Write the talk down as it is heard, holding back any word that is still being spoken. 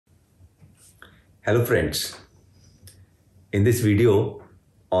Hello friends, in this video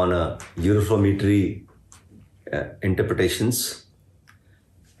on Uroflowmetry interpretations,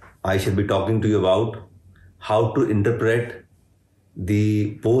 I shall be talking to you about how to interpret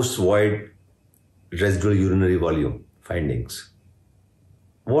the post-void residual urinary volume findings.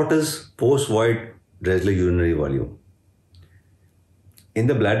 What is post-void residual urinary volume? In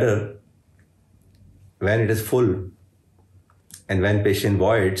the bladder, when it is full and when patient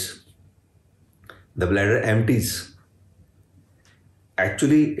voids, the bladder empties.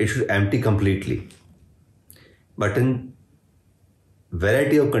 Actually, it should empty completely. But in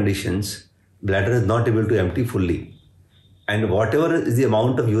variety of conditions, bladder is not able to empty fully. And whatever is the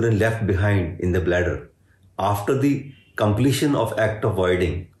amount of urine left behind in the bladder after the completion of act of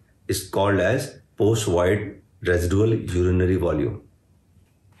voiding is called as post-void residual urinary volume.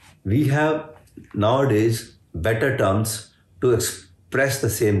 We have nowadays better terms to express the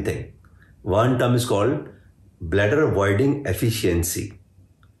same thing. One term is called bladder voiding efficiency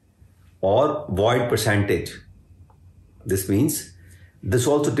or void percentage. This means this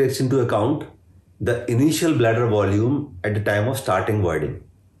also takes into account the initial bladder volume at the time of starting voiding.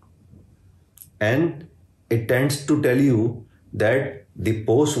 And it tends to tell you that the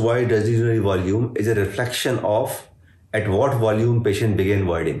post-void residual volume is a reflection of at what volume patient began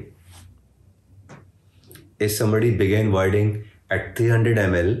voiding. If somebody began voiding at 300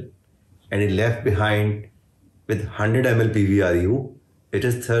 ml and it left behind with 100 ml PVRU, it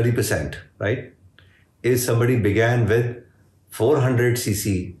is 30%, right? If somebody began with 400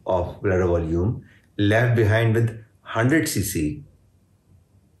 cc of bladder volume, left behind with 100 cc,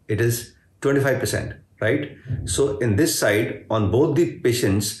 it is 25%, right? So in this side, on both the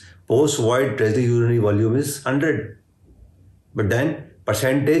patients, post-void residual urinary volume is 100. But then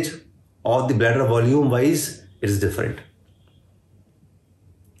percentage of the bladder volume wise, it is different.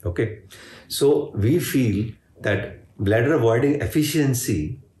 Okay, so we feel that bladder voiding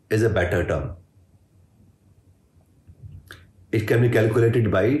efficiency is a better term. It can be calculated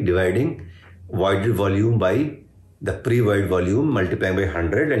by dividing voided volume by the pre-void volume multiplying by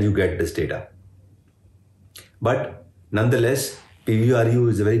 100 and you get this data. But nonetheless, PVRU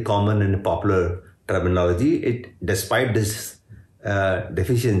is a very common and popular terminology. Despite this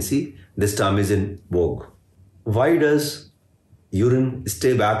deficiency, this term is in vogue. Why does urine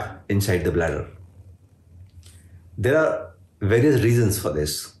stay back inside the bladder? There are various reasons for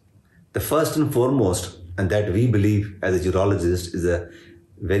this. The first and foremost, and that we believe as a urologist is a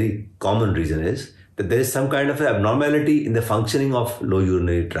very common reason, is that there is some kind of abnormality in the functioning of low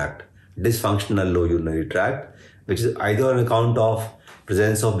urinary tract, dysfunctional low urinary tract, which is either on account of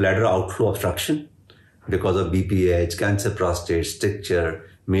presence of bladder outflow obstruction because of BPH, cancer prostate, stricture,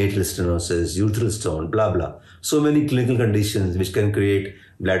 meatal stenosis, urethral stone, blah, blah. So many clinical conditions which can create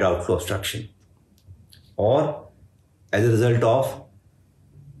bladder outflow obstruction. Or as a result of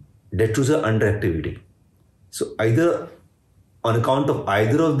detrusor underactivity. So either on account of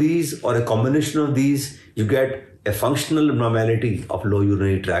either of these or a combination of these, you get a functional abnormality of low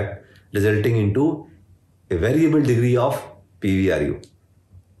urinary tract resulting into a variable degree of PVRU.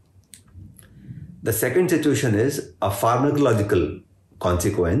 The second situation is a pharmacological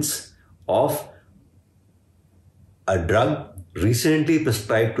consequence of a drug recently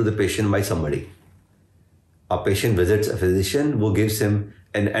prescribed to the patient by somebody. A patient visits a physician who gives him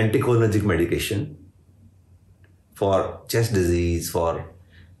an anticholinergic medication for chest disease, for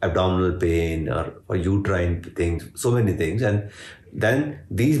abdominal pain, or for uterine things, so many things. And then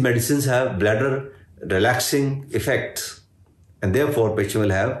these medicines have bladder relaxing effects. And therefore, patient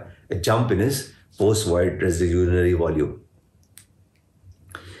will have a jump in his post-void residual urinary volume.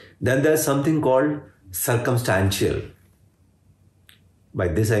 Then there's something called circumstantial. By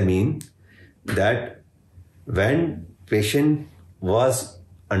this I mean that when patient was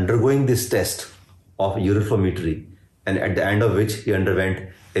undergoing this test of uroflowmetry and at the end of which he underwent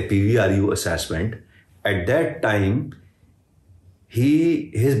a PVRU assessment, at that time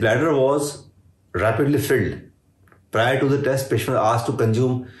his bladder was rapidly filled. Prior to the test, patient was asked to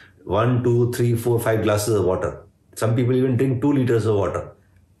consume 1, 2, 3, 4, 5 glasses of water. Some people even drink 2 liters of water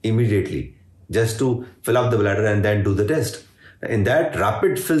immediately just to fill up the bladder and then do the test. In that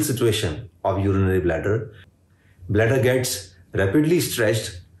rapid fill situation of urinary bladder gets rapidly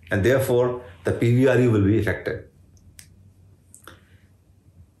stretched and therefore the PVRU will be affected.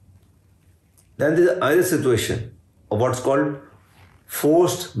 Then there is another situation of what's called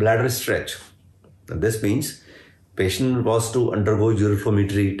forced bladder stretch. And this means patient was to undergo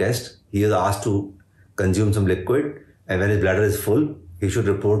uroflowmetry test. He is asked to consume some liquid and when his bladder is full, he should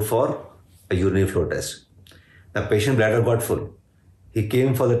report for a urinary flow test. The patient bladder got full. He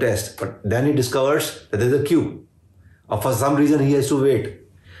came for the test, but then he discovers that there's a queue. Or for some reason he has to wait.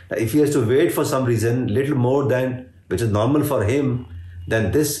 Now, if he has to wait for some reason, little more than which is normal for him,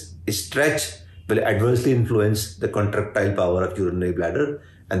 then this stretch will adversely influence the contractile power of urinary bladder,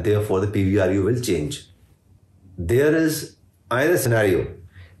 and therefore the PVRU will change. There is another scenario.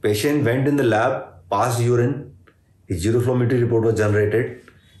 Patient went in the lab, passed urine, his uroflowmetry report was generated,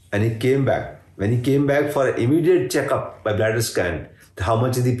 and he came back. When he came back for immediate checkup by bladder scan, how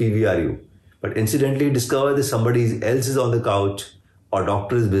much is the PVRU? But incidentally discovered that somebody else is on the couch, or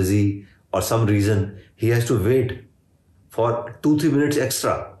doctor is busy, or some reason, he has to wait for 2-3 minutes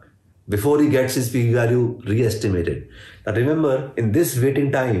extra before he gets his PVRU re-estimated. Now remember, in this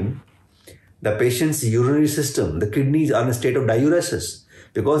waiting time, the patient's urinary system, the kidneys are in a state of diuresis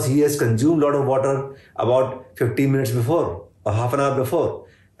because he has consumed a lot of water about 15 minutes before or half an hour before.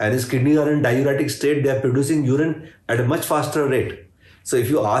 And his kidneys are in diuretic state, they are producing urine at a much faster rate. So if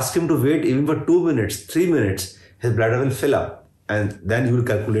you ask him to wait even for 2 minutes, 3 minutes, his bladder will fill up, and then you will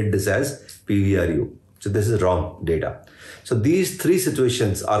calculate this as PVRU. So this is wrong data. So these three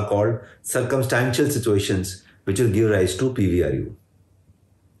situations are called circumstantial situations which will give rise to PVRU.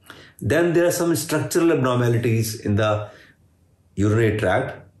 Then there are some structural abnormalities in the urinary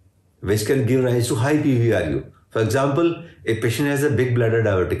tract which can give rise to high PVRU. For example, a patient has a big bladder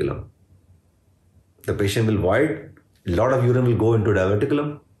diverticulum. The patient will void, a lot of urine will go into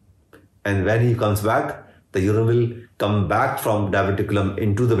diverticulum, and when he comes back, the urine will come back from diverticulum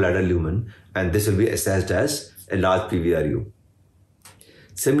into the bladder lumen, and this will be assessed as a large PVRU.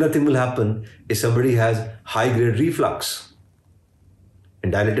 Similar thing will happen if somebody has high-grade reflux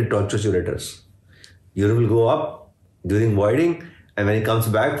and dilated tortuous ureters. Urine will go up during voiding, and when he comes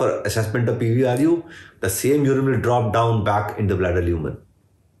back for assessment of PVRU, the same urine will drop down back in the bladder lumen.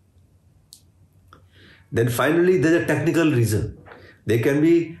 Then finally, there's a technical reason. There can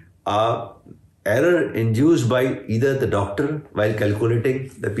be an error induced by either the doctor while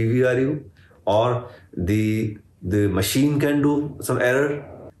calculating the PVRU, or the machine can do some error.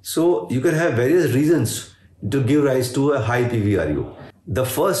 So you can have various reasons to give rise to a high PVRU. The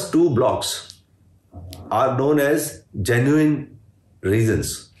first two blocks are known as genuine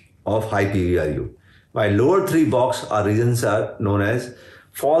reasons of high PVRU, while lower three blocks are known as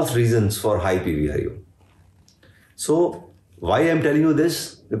false reasons for high PVRU. So why I am telling you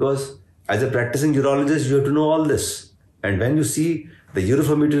this? Because as a practicing urologist, you have to know all this. And when you see the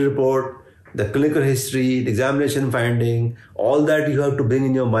uroflowmetry report, the clinical history, the examination finding, all that you have to bring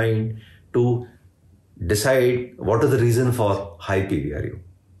in your mind to decide what is the reason for high PVRU.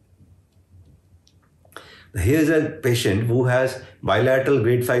 Here is a patient who has bilateral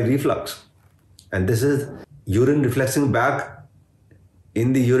grade 5 reflux, and this is urine reflexing back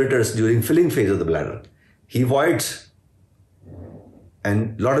in the ureters during filling phase of the bladder. He voids,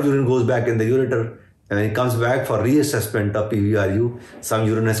 and a lot of urine goes back in the ureter, and when he comes back for reassessment of PVRU, some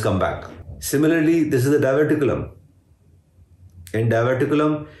urine has come back. Similarly, this is the diverticulum. In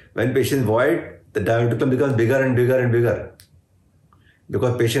diverticulum, when patient void, the diverticulum becomes bigger and bigger and bigger,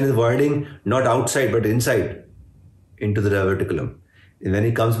 because patient is voiding not outside but inside into the diverticulum. And when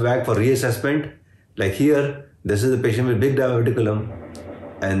he comes back for reassessment, like here, this is the patient with big diverticulum,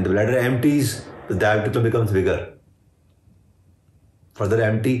 and the bladder empties, the diverticulum becomes bigger. Further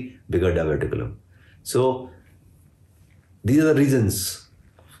empty, bigger diverticulum. So these are the reasons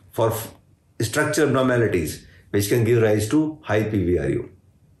for structural abnormalities which can give rise to high PVRU.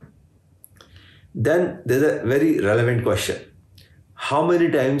 Then there's a very relevant question. How many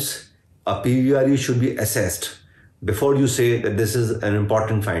times a PVRU should be assessed before you say that this is an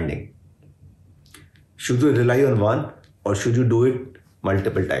important finding? Should you rely on one, or should you do it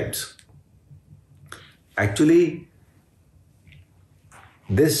multiple times? Actually,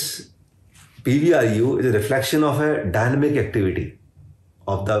 this PVRU is a reflection of a dynamic activity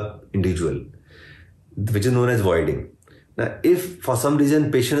of the individual, which is known as voiding. Now, if for some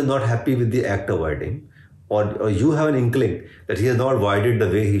reason patient is not happy with the act of voiding, or you have an inkling that he has not voided the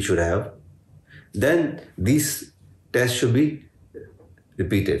way he should have, then these tests should be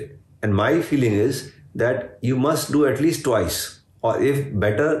repeated. And my feeling is that you must do at least twice, or if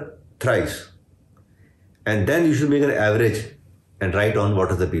better, thrice. And then you should make an average and write on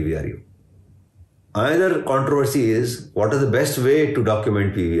what is the PVRU. Another controversy is what is the best way to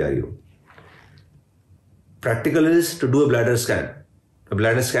document PVRU. Practical is to do a bladder scan. A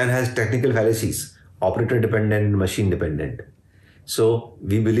bladder scan has technical fallacies, operator dependent and machine dependent. So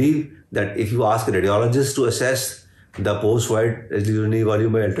we believe that if you ask a radiologist to assess the post-void urinary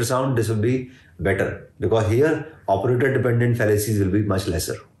volume by ultrasound, this will be better, because here operator dependent fallacies will be much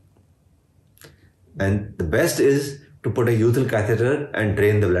lesser. And the best is to put a urethral catheter and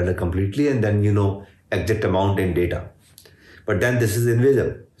drain the bladder completely and then exact amount in data. But then this is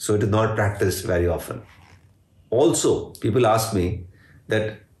invasive, so it is not practiced very often. Also, people ask me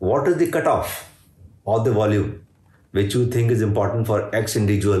that what is the cutoff of the volume which you think is important for X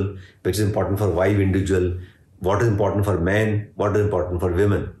individual, which is important for Y individual, what is important for men, what is important for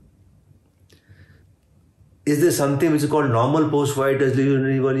women. Is there something which is called normal post-void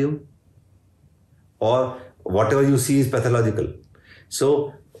urinary volume? Or whatever you see is pathological.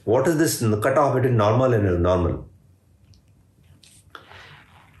 So what is this cutoff between normal and abnormal?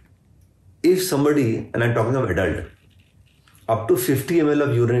 If somebody, and I'm talking of adult, up to 50 ml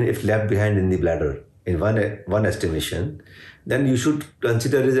of urine if left behind in the bladder in one estimation, then you should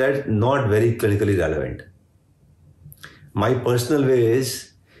consider it as not very clinically relevant. My personal way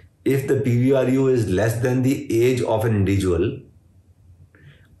is, if the PVRU is less than the age of an individual,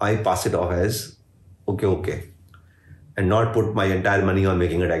 I pass it off as okay, and not put my entire money on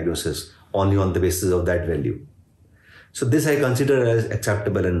making a diagnosis only on the basis of that value. So this I consider as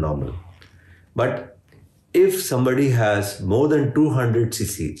acceptable and normal. But if somebody has more than 200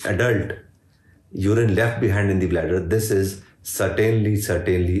 cc adult urine left behind in the bladder, this is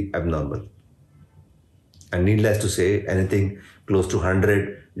certainly abnormal. And needless to say, anything close to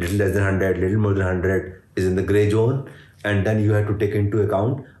 100, little less than 100, little more than 100 is in the gray zone. And then you have to take into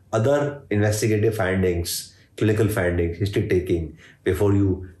account other investigative findings, clinical findings, history taking before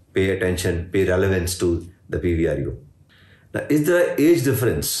you pay relevance to the PVRU. Now, is there an age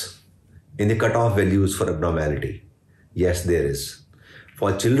difference in the cutoff values for abnormality? Yes, there is.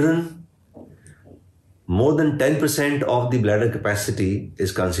 For children, more than 10% of the bladder capacity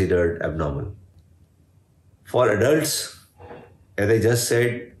is considered abnormal. For adults, as I just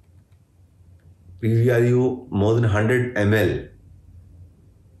said, PVRU more than 100 ml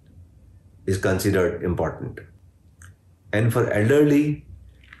is considered important. And for elderly,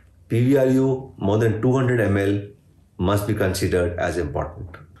 PVRU more than 200 ml must be considered as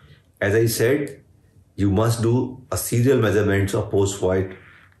important. As I said, you must do a serial measurements of post-void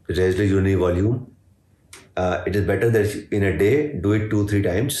residual urinary volume. It is better that in a day, do it 2-3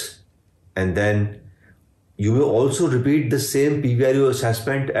 times. And then you may also repeat the same PVRU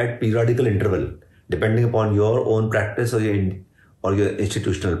assessment at periodical interval, depending upon your own practice or your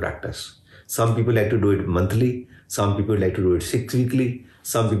institutional practice. Some people like to do it monthly, some people like to do it 6 weekly,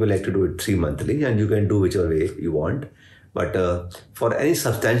 some people like to do it 3 monthly, and you can do whichever way you want. But for any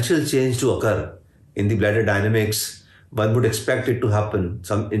substantial change to occur in the bladder dynamics, one would expect it to happen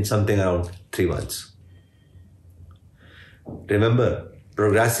in something around 3 months. Remember,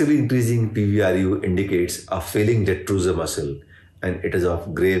 progressively increasing PVRU indicates a failing detrusor muscle, and it is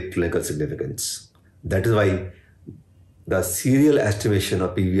of great clinical significance. That is why the serial estimation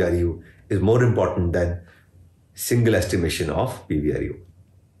of PVRU is more important than single estimation of PVRU.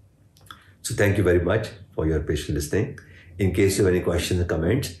 So thank you very much for your patient listening. In case you have any questions or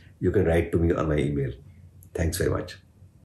comments, you can write to me on my email. Thanks very much.